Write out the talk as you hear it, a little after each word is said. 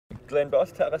Glen,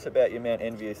 Boss, tell us about your Mount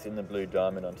Envious in the Blue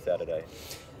Diamond on Saturday.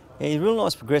 Yeah, he's a real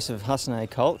nice progressive Hussein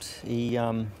colt. He's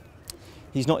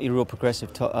not your real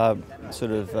progressive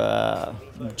sort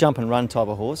of jump and run type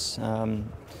of horse.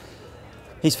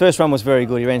 His first run was very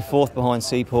good. He ran fourth behind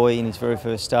Sepoy in his very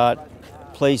first start.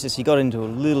 Pleased us. He got into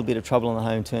a little bit of trouble on the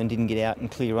home turn, didn't get out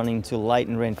and clear running until late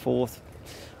and ran fourth.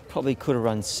 Probably could have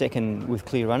run second with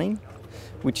clear running,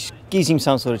 which gives him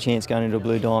some sort of chance going into a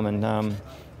Blue Diamond.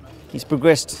 He's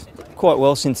progressed quite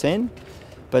well since then,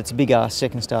 but it's a big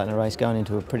second start in a race going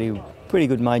into a pretty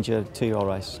good major 2-year-old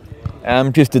race.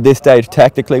 Just at this stage,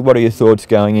 tactically, what are your thoughts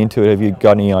going into it? Have you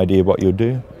got any idea what you'll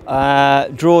do?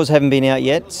 Draws haven't been out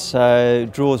yet, so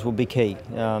draws will be key.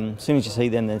 As soon as you see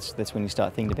them, that's when you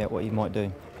start thinking about what you might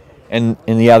do. And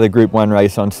in the other Group 1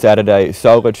 race on Saturday,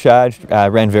 Solar Charge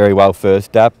ran very well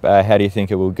first up. How do you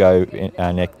think it will go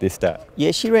this start?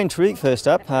 Yeah, she ran terrific first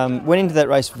up. Went into that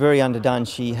race very underdone.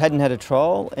 She hadn't had a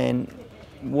trial, and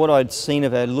what I'd seen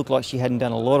of her looked like she hadn't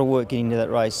done a lot of work getting into that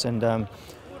race. And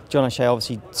John O'Shea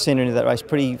obviously sent her into that race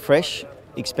pretty fresh,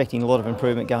 expecting a lot of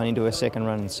improvement going into her second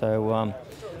run. So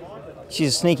she's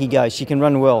a sneaky go. She can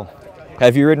run well.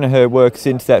 Have you ridden her work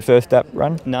since that first up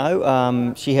run?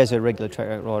 No, she has her regular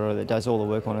track rider that does all the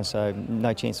work on her, so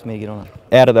no chance for me to get on her.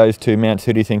 Out of those two mounts,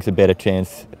 who do you think's a better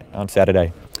chance on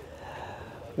Saturday?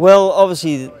 Well,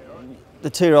 obviously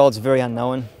the 2-year-old's very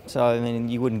unknown, so I mean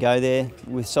you wouldn't go there.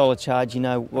 With Solar Charge, you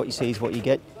know what you see is what you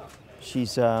get.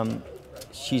 She's a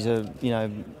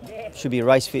should be a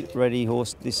race fit ready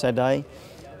horse this Saturday.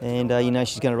 And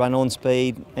she's going to run on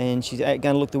speed, and she's going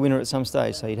to look the winner at some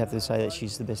stage, so you'd have to say that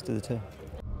she's the best of the two.